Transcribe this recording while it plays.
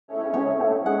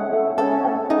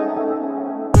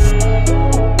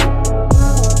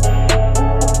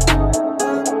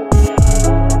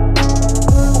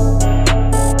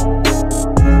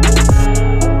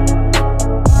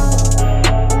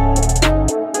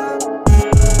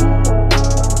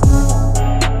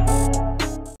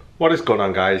What is going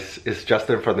on, guys? It's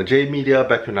Justin from the J Media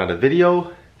back with another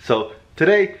video. So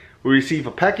today we receive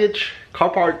a package, car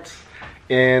parts,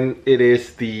 and it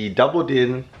is the double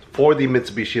DIN for the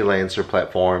Mitsubishi Lancer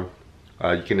platform.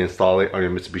 You can install it on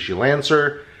your Mitsubishi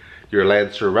Lancer, your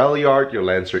Lancer Ralliart, your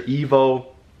Lancer Evo,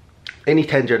 any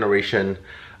 10th generation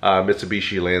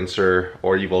Mitsubishi Lancer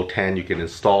or Evo 10 you can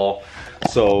install.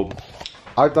 So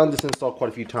I've done this install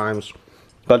quite a few times.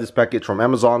 Got this package from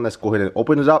Amazon. Let's go ahead and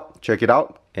open it up, check it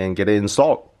out, and get it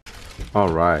installed.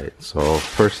 Alright, so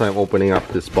first time opening up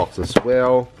this box as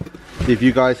well. If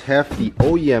you guys have the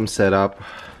OEM setup,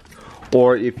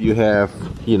 or if you have,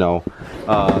 you know,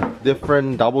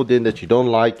 different double DIN that you don't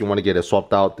like, you want to get it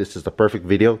swapped out, this is the perfect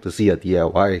video to see a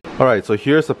DIY. Alright, so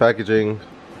here's the packaging.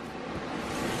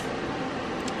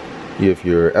 You have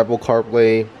your Apple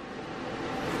CarPlay,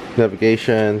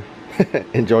 navigation,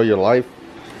 enjoy your life.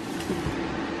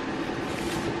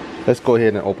 Let's go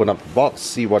ahead and open up the box,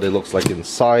 see what it looks like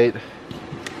inside.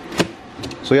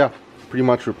 So yeah, pretty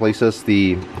much replaces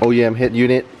the OEM head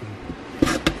unit.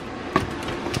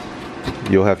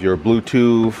 You'll have your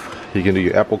Bluetooth, you can do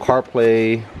your Apple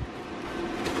CarPlay.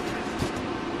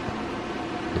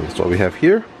 That's what we have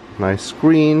here. Nice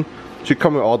screen. Should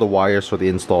come with all the wires for the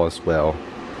install as well.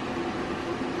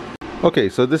 Okay,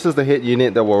 so this is the head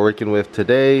unit that we're working with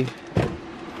today.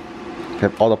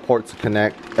 Have all the ports to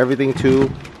connect everything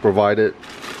to, provided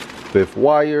with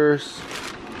wires.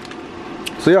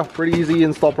 So yeah, pretty easy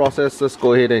install process. Let's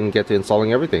go ahead and get to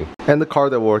installing everything. And the car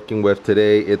that we're working with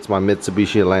today, it's my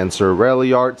Mitsubishi Lancer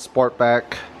Ralliart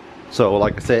Sportback. So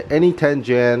like I said, any 10th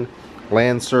gen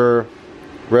Lancer,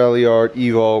 Ralliart,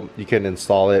 Evo, you can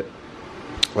install it.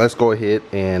 Let's go ahead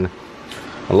and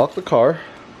unlock the car.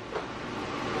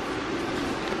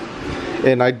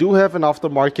 And I do have an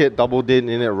aftermarket double DIN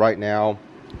in it right now.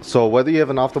 So whether you have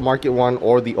an aftermarket one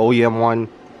or the OEM one,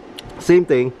 same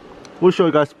thing. We'll show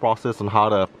you guys the process on how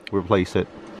to replace it.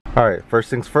 Alright,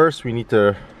 first things first, we need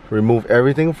to remove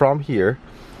everything from here.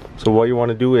 So what you want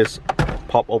to do is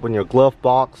pop open your glove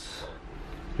box.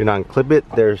 You unclip it.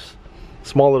 There's a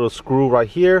small little screw right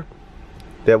here.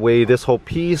 That way this whole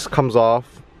piece comes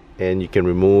off and you can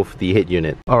remove the head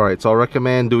unit. Alright, so I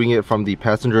recommend doing it from the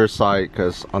passenger side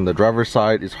because on the driver's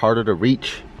side it's harder to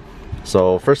reach.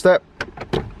 So first step,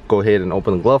 go ahead and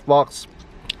open the glove box.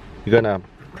 You're gonna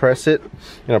press it,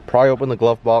 you're gonna pry open the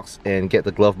glove box and get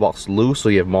the glove box loose so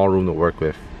you have more room to work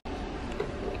with.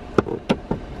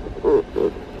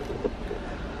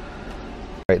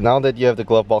 Alright, now that you have the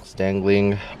glove box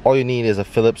dangling, all you need is a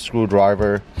Phillips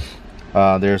screwdriver.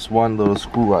 There's one little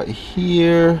screw right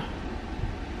here.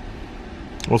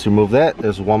 Once you remove that,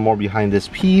 there's one more behind this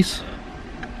piece.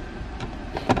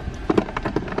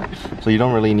 So you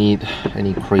don't really need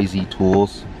any crazy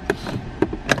tools.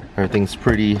 Everything's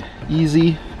pretty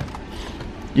easy.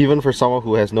 Even for someone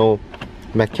who has no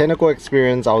mechanical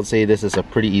experience, I would say this is a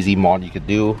pretty easy mod you could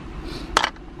do.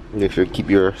 Make sure to keep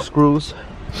your screws.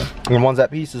 And once that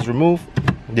piece is removed,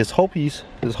 this whole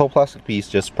plastic piece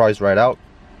just pries right out.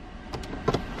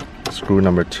 Screw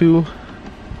number 2.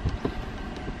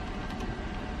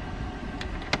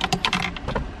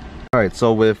 Alright,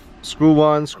 so with screw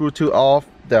 1, screw 2 off,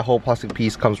 that whole plastic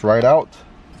piece comes right out.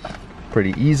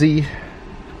 Pretty easy.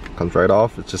 Comes right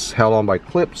off. It's just held on by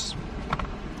clips.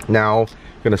 Now,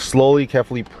 you're going to slowly,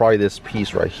 carefully pry this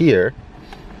piece right here.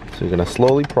 So you're going to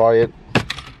slowly pry it.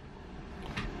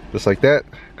 Just like that.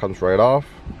 Comes right off.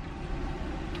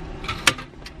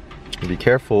 Be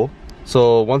careful.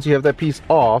 So once you have that piece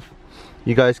off,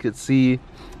 you guys can see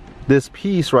this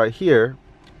piece right here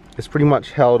is pretty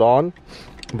much held on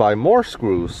by more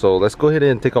screws. So let's go ahead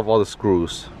and take off all the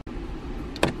screws.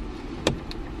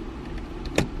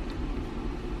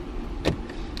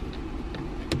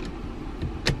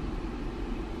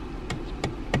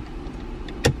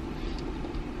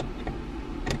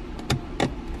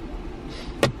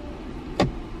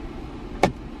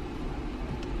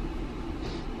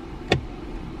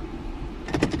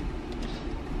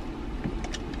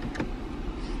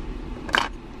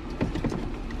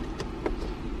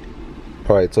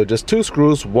 Alright, so just 2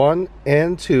 screws, 1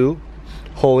 and 2,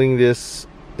 holding this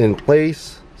in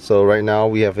place. So right now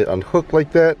we have it unhooked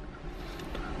like that.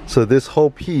 So this whole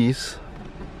piece,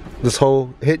 this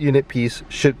whole head unit piece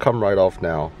should come right off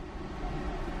now.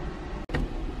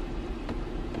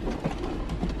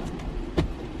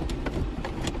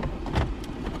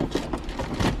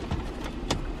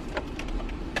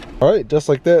 Alright, just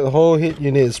like that, the whole head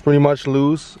unit is pretty much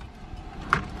loose.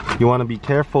 You want to be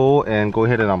careful and go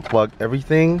ahead and unplug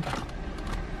everything.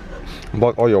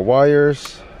 Unplug all your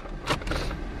wires.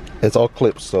 It's all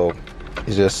clips, so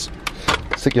you just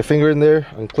stick your finger in there,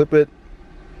 unclip it.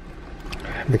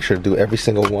 Make sure to do every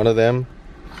single one of them.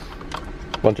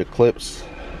 Bunch of clips.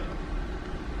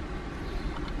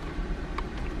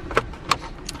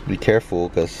 Be careful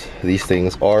because these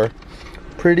things are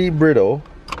pretty brittle.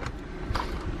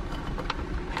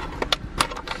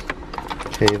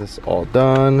 Okay, that's all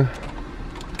done.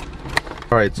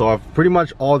 Alright, so I've pretty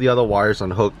much all the other wires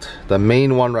unhooked. The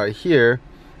main one right here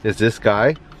is this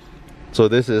guy. So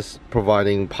this is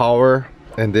providing power,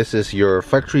 and this is your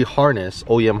factory harness,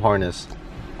 OEM harness.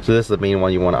 So this is the main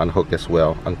one you want to unhook as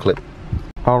well, unclip.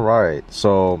 Alright,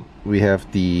 so we have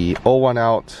the old one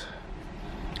out.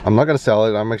 I'm not gonna sell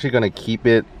it, I'm actually gonna keep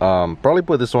it. Probably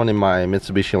put this one in my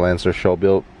Mitsubishi Lancer show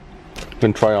build. You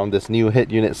can try on this new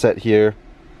head unit set here.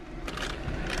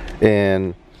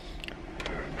 And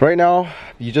right now,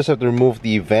 you just have to remove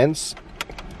the vents.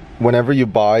 Whenever you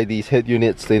buy these head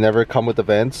units, they never come with the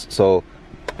vents. So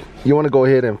you want to go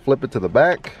ahead and flip it to the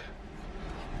back.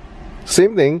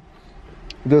 Same thing,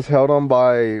 just held on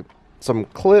by some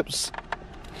clips.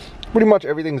 Pretty much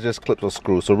everything's just clips or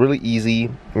screws, so really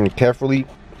easy, and carefully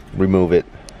remove it.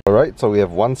 Alright, so we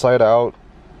have one side out.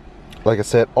 Like I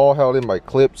said, all held in by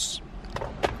clips.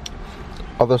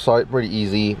 Other side pretty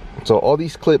easy. So all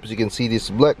these clips, you can see these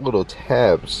black little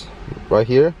tabs right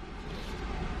here,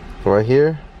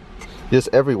 just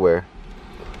everywhere.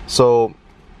 So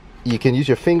you can use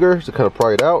your finger to kind of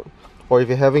pry it out, or if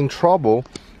you're having trouble,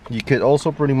 you could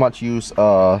also pretty much use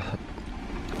a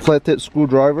flat-tip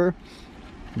screwdriver.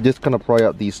 Just kind of pry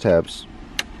out these tabs.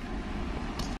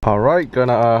 Alright,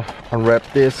 gonna unwrap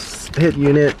this head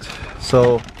unit.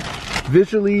 So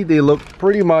visually they look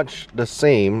pretty much the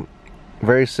same,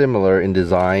 very similar in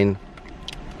design.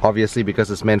 Obviously, because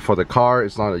it's meant for the car,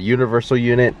 it's not a universal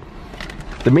unit.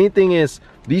 The main thing is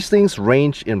these things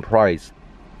range in price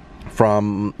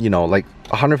from, you know, like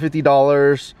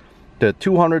 $150 to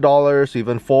 $200,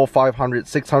 even $400, $500,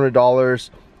 $600,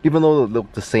 even though they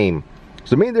look the same.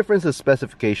 So the main difference is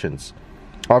specifications.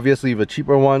 Obviously, with a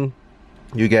cheaper one,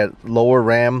 you get lower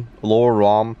RAM, lower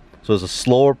ROM, so it's a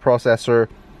slower processor,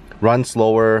 runs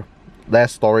slower,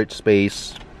 less storage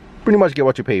space. Pretty much get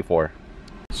what you pay for.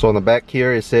 So on the back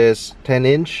here it says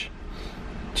 10-inch,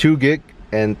 2 gig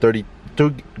and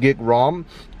 32 gig ROM,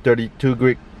 32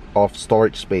 gig of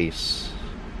storage space.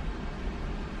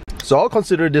 So I'll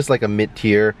consider this like a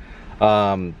mid-tier.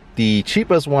 The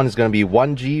cheapest one is going to be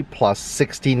 1G plus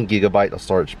 16 gigabyte of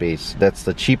storage space. That's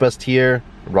the cheapest tier,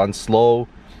 runs slow.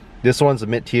 This one's a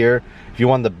mid-tier. If you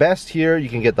want the best tier, you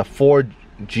can get the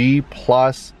 4G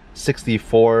plus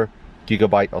 64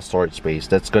 gigabyte of storage space.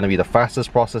 That's going to be the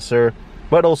fastest processor,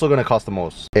 but also going to cost the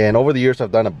most. And over the years,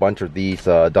 I've done a bunch of these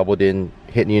double-DIN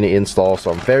head unit installs,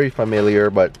 so I'm very familiar.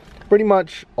 But pretty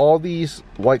much all these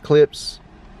white clips,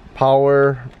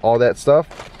 power, all that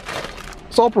stuff,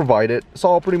 it's all provided. It's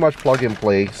all pretty much plug and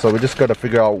play. So we just got to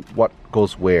figure out what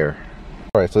goes where.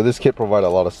 All right, so this kit provides a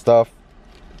lot of stuff.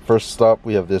 First up,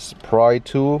 we have this pry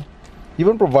tool.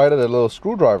 Even provided a little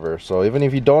screwdriver, so even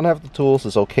if you don't have the tools,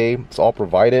 it's okay. It's all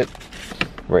provided.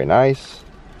 Very nice.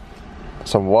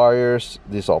 Some wires.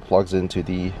 This all plugs into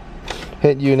the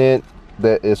head unit.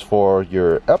 That is for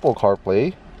your Apple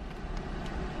CarPlay.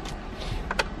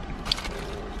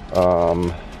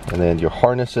 And then your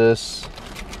harnesses.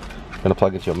 Gonna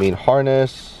plug into your main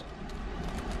harness.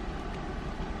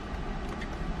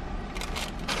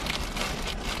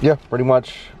 Yeah, pretty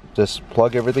much just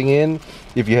plug everything in.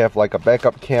 If you have like a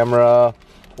backup camera,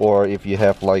 or if you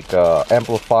have like a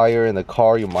amplifier in the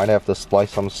car, you might have to splice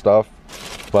some stuff.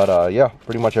 But yeah,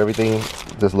 pretty much everything.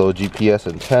 This little GPS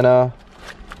antenna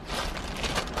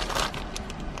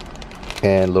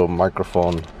and little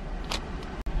microphone.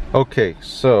 Okay,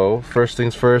 so first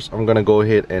things first, I'm gonna go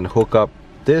ahead and hook up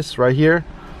this right here.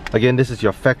 Again, this is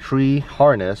your factory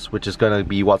harness, which is gonna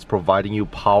be what's providing you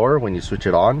power when you switch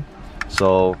it on.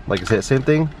 So like I said, same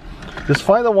thing. Just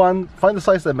find the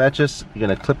size that matches. You're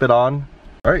gonna clip it on.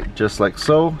 All right, just like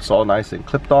so. It's all nice and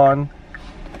clipped on.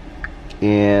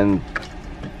 And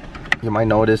you might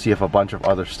notice you have a bunch of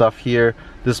other stuff here.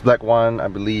 This black one, I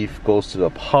believe, goes to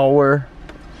the power,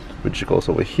 which goes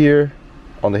over here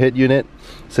on the head unit.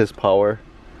 It says power.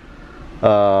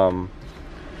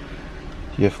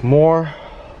 You have more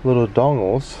little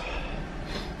dongles.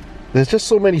 There's just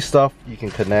so many stuff you can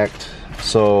connect.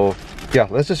 So yeah,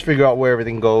 let's just figure out where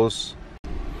everything goes.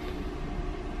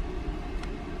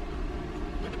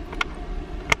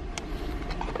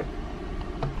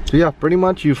 So yeah, pretty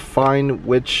much you find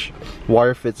which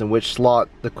wire fits in which slot.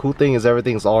 The cool thing is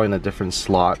everything's all in a different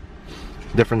slot,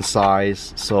 different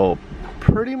size. So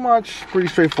pretty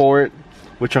straightforward.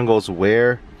 Which one goes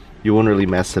where? You won't really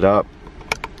mess it up.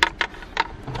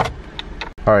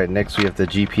 Alright, next we have the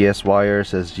GPS wire. It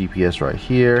says GPS right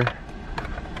here.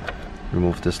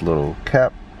 Remove this little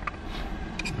cap.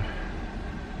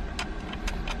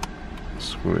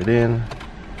 Screw it in.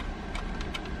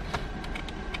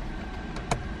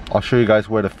 I'll show you guys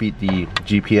where to feed the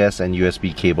GPS and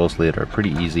USB cables later.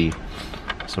 Pretty easy.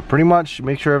 So pretty much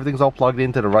make sure everything's all plugged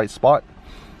into the right spot.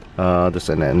 There's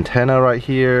an antenna right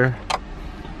here.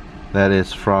 That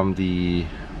is from the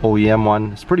OEM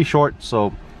one. It's pretty short,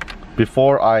 so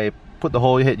before I put the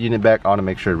whole head unit back, I want to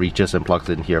make sure it reaches and plugs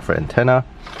in here for antenna.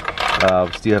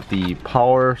 We still have the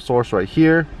power source right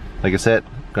here. Like I said,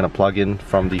 I'm gonna plug in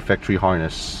from the factory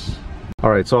harness.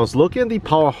 Alright, so I was looking at the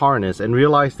power harness and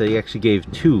realized they actually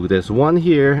gave two. There's one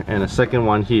here and a second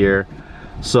one here.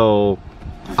 So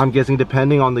I'm guessing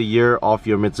depending on the year of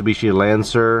your Mitsubishi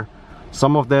Lancer,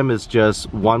 some of them is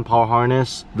just one power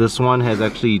harness. This one has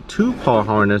actually two power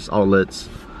harness outlets.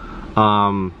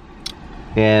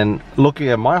 And looking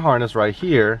at my harness right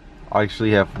here, I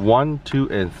actually have 1, 2,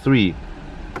 and 3.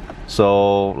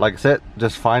 So like I said,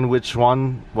 just find which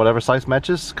one, whatever size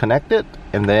matches, connect it,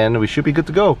 and then we should be good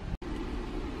to go.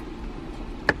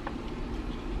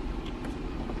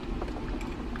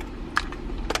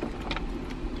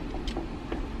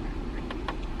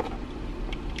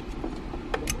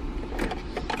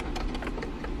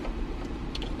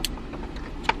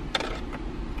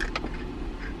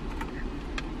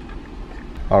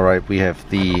 Alright, we have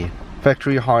the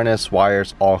factory harness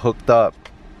wires all hooked up.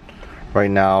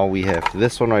 Right now we have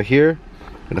this one right here.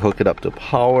 I'm gonna hook it up to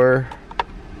power.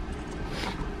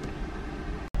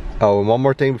 Oh, and one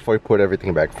more thing before you put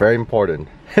everything back, very important.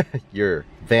 Your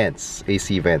vents,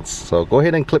 AC vents. So go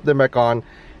ahead and clip them back on.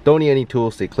 Don't need any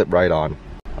tools, they clip right on.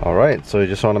 Alright, so you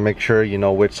just want to make sure you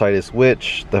know which side is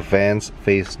which. The vents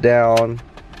face down.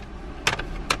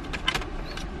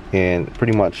 And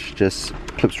pretty much just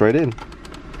clips right in.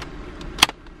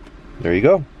 There you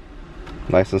go,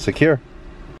 nice and secure.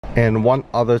 And one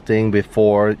other thing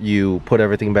before you put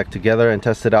everything back together and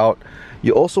test it out,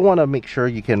 you also want to make sure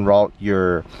you can route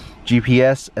your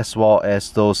GPS as well as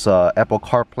those Apple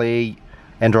CarPlay,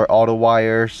 Android Auto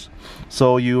wires.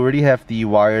 So you already have the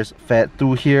wires fed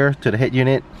through here to the head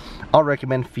unit. I'll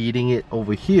recommend feeding it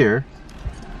over here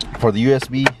for the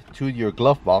USB to your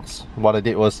glove box. What I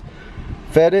did was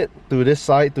fed it through this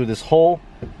side, through this hole.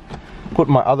 Put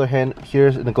my other hand here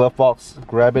in the glove box,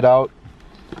 grab it out,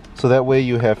 so that way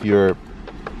you have your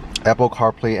Apple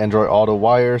CarPlay, Android Auto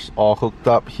wires all hooked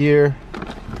up here.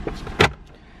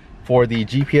 For the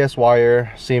GPS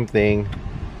wire, same thing.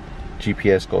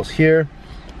 GPS goes here.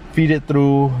 Feed it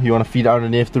through. You want to feed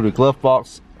underneath through the glove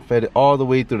box. Fed it all the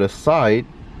way to the side,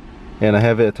 and I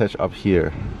have it attached up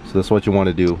here. So that's what you want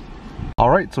to do.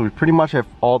 Alright, so we pretty much have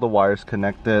all the wires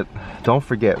connected. Don't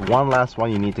forget, one last one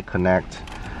you need to connect.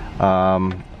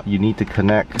 You need to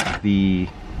connect the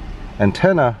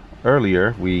antenna.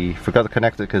 Earlier we forgot to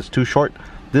connect it because it's too short.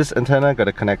 This antenna got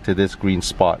to connect to this green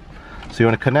spot, so you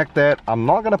want to connect that. I'm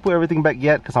not going to put everything back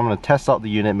yet because I'm going to test out the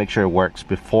unit, make sure it works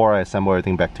before I assemble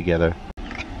everything back together.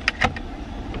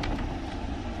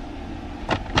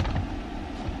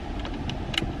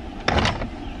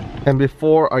 And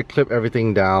before I clip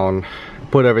everything down,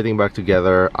 put everything back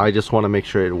together, I just want to make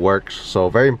sure it works. So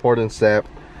very important step,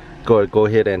 go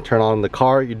ahead and turn on the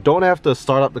car. You don't have to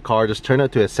start up the car, just turn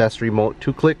it to accessory mode,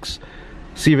 2 clicks,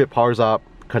 see if it powers up,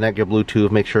 connect your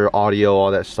Bluetooth, make sure audio, all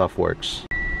that stuff works.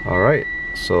 Alright,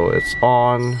 so it's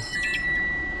on.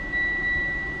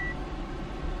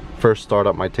 First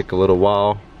startup might take a little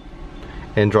while.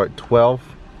 Android 12.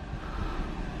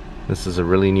 This is a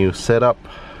really new setup.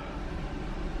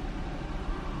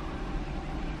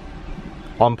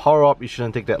 On power up, you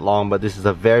shouldn't take that long, but this is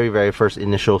a very first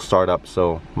initial startup,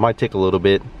 so might take a little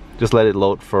bit. Just let it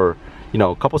load for, you know,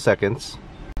 a couple seconds.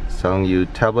 It's telling you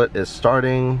tablet is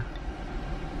starting.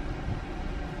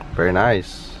 Very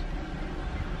nice.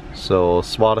 So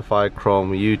Spotify,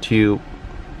 Chrome, YouTube.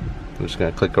 I'm just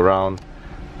gonna click around,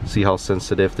 see how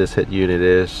sensitive this head unit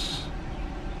is.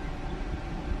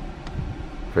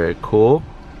 Very cool.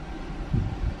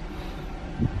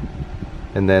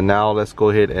 And then now let's go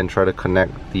ahead and try to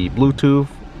connect the Bluetooth.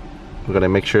 We're gonna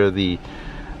make sure the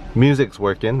music's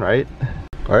working, right?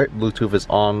 Alright, Bluetooth is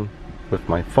on with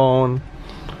my phone.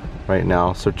 Right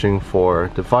now, searching for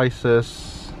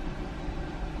devices.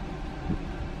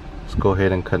 Let's go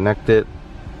ahead and connect it.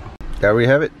 There we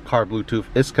have it. Car Bluetooth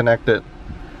is connected.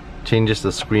 Changes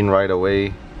the screen right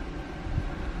away.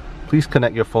 Please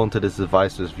connect your phone to this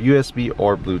device with USB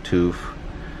or Bluetooth.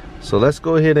 So let's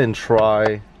go ahead and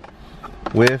try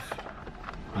with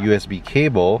USB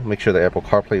cable. Make sure the Apple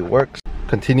CarPlay works.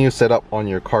 Continue setup on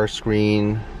your car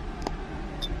screen.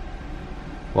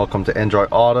 Welcome to Android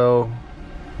Auto.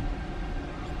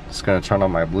 Just gonna turn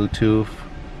on my Bluetooth.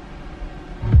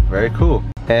 Very cool.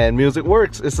 And music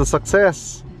works. It's a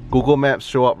success. Google Maps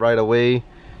show up right away. You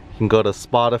can go to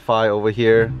Spotify over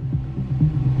here.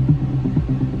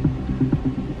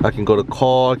 I can go to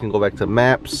call, I can go back to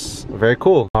maps. Very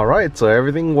cool. Alright, so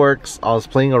everything works. I was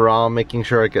playing around making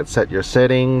sure I could set your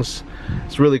settings.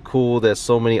 It's really cool. There's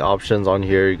so many options on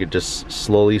here. You could just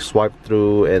slowly swipe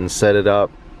through and set it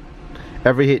up.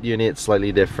 Every hit unit is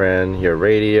slightly different. Your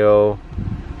radio,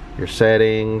 your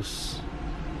settings.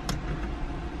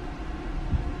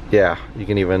 Yeah, you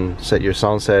can even set your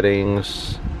sound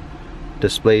settings,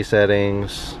 display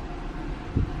settings.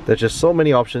 There's just so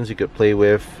many options you could play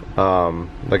with.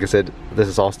 Like I said, this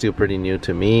is all still pretty new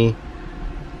to me.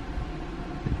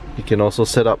 You can also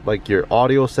set up like your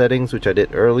audio settings, which I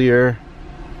did earlier.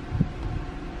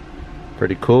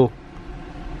 Pretty cool.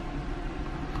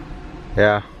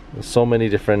 Yeah, there's so many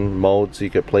different modes you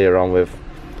could play around with.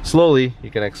 Slowly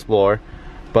you can explore,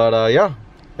 but yeah,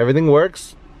 everything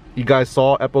works. You guys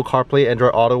saw Apple CarPlay,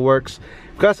 Android Auto works.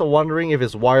 If you guys are wondering if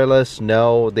it's wireless,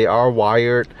 no, they are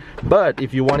wired. But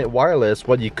if you want it wireless,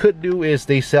 what you could do is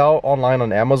they sell online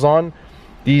on Amazon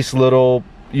these little,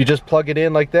 you just plug it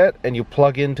in like that and you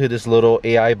plug into this little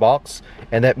AI box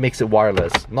and that makes it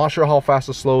wireless. Not sure how fast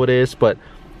or slow it is, but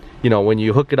you know, when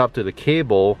you hook it up to the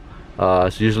cable,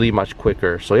 it's usually much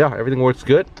quicker. So yeah, everything works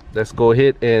good. Let's go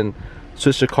ahead and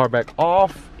switch the car back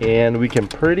off and we can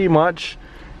pretty much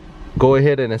go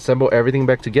ahead and assemble everything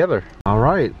back together.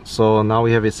 Alright, so now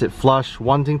we have it sit flush.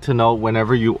 One thing to note,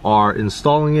 whenever you are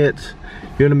installing it,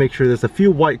 you're gonna make sure there's a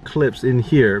few white clips in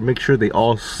here. Make sure they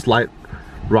all slide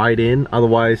right in,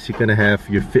 otherwise you're gonna have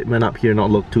your fitment up here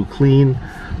not look too clean.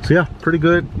 So yeah, pretty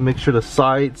good. Make sure the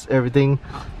sides, everything,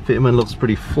 fitment looks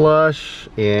pretty flush,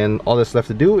 and all that's left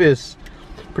to do is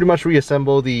pretty much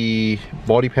reassemble the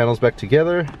body panels back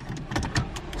together.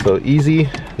 So easy.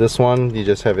 This one, you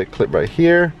just have it clipped right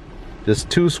here.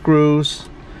 Just 2 screws,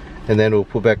 and then we'll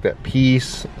put back that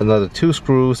piece, another 2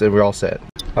 screws, and we're all set.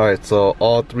 Alright, so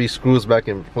all 3 screws back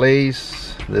in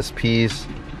place. This piece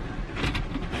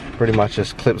pretty much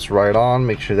just clips right on.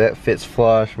 Make sure that fits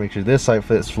flush, make sure this side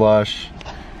fits flush,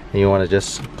 and you want to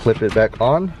just clip it back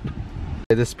on.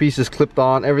 This piece is clipped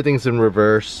on, everything's in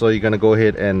reverse, so you're gonna go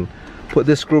ahead and put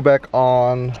this screw back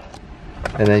on,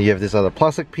 and then you have this other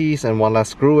plastic piece and one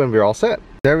last screw, and we're all set.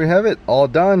 There we have it, all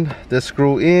done. This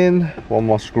screw in, one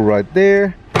more screw right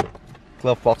there.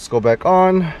 Glove box go back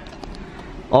on.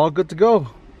 All good to go.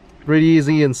 Pretty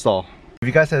easy install. If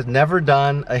you guys have never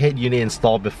done a hit unit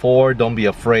install before, don't be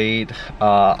afraid.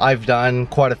 I've done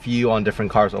quite a few on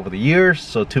different cars over the years,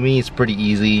 so to me it's pretty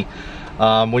easy.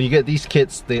 When you get these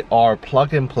kits, they are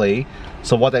plug and play.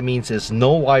 So what that means is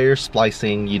no wire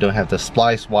splicing. You don't have to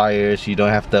splice wires. You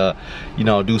don't have to, you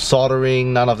know, do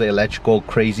soldering. None of the electrical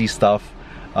crazy stuff,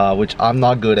 which I'm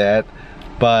not good at.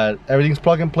 But everything's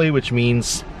plug and play, which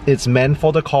means it's meant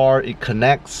for the car. It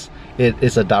connects. It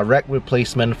is a direct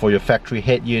replacement for your factory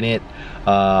head unit.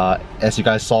 As you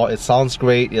guys saw, it sounds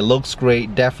great, it looks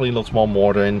great, definitely looks more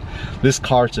modern. This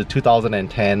car is a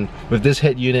 2010. With this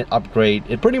head unit upgrade,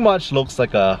 it pretty much looks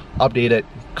like a updated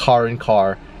car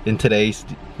in today's,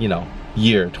 you know,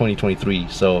 year 2023.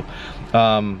 So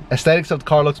aesthetics of the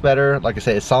car looks better. Like I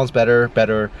said, it sounds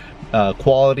better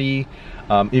quality.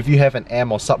 If you have an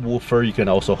amp or subwoofer, you can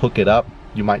also hook it up.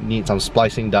 You might need some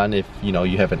splicing done if you know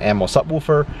you have an amp or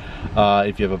subwoofer.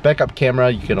 If you have a backup camera,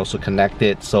 you can also connect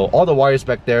it. So all the wires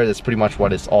back there, that's pretty much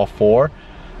what it's all for.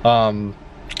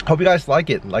 Hope you guys like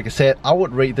it. Like I said, I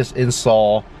would rate this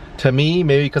install, to me,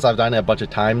 maybe because I've done it a bunch of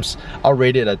times, I'll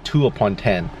rate it a 2 upon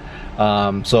 10.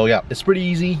 So yeah, it's pretty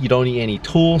easy. You don't need any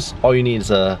tools. All you need is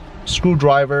a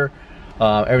screwdriver.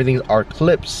 Everything are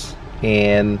clips,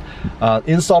 and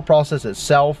install process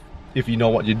itself, if you know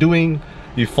what you're doing,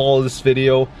 you follow this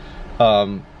video,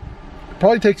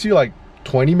 probably takes you like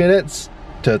 20 minutes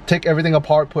to take everything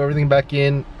apart, put everything back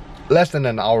in. Less than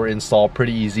an hour install,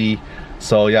 pretty easy.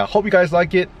 So yeah, hope you guys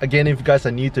like it. Again, if you guys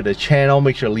are new to the channel,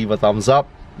 make sure to leave a thumbs up.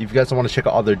 If you guys want to check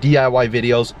out other DIY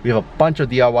videos, we have a bunch of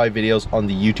DIY videos on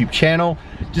the YouTube channel.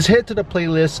 Just head to the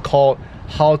playlist called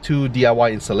How to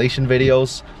DIY Installation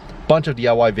Videos. Bunch of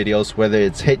DIY videos, whether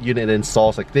it's head unit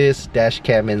installs like this, dash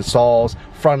cam installs,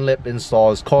 front lip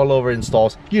installs, coilover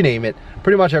installs, you name it.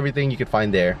 Pretty much everything you can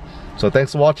find there. So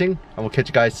thanks for watching, and we'll catch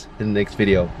you guys in the next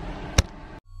video.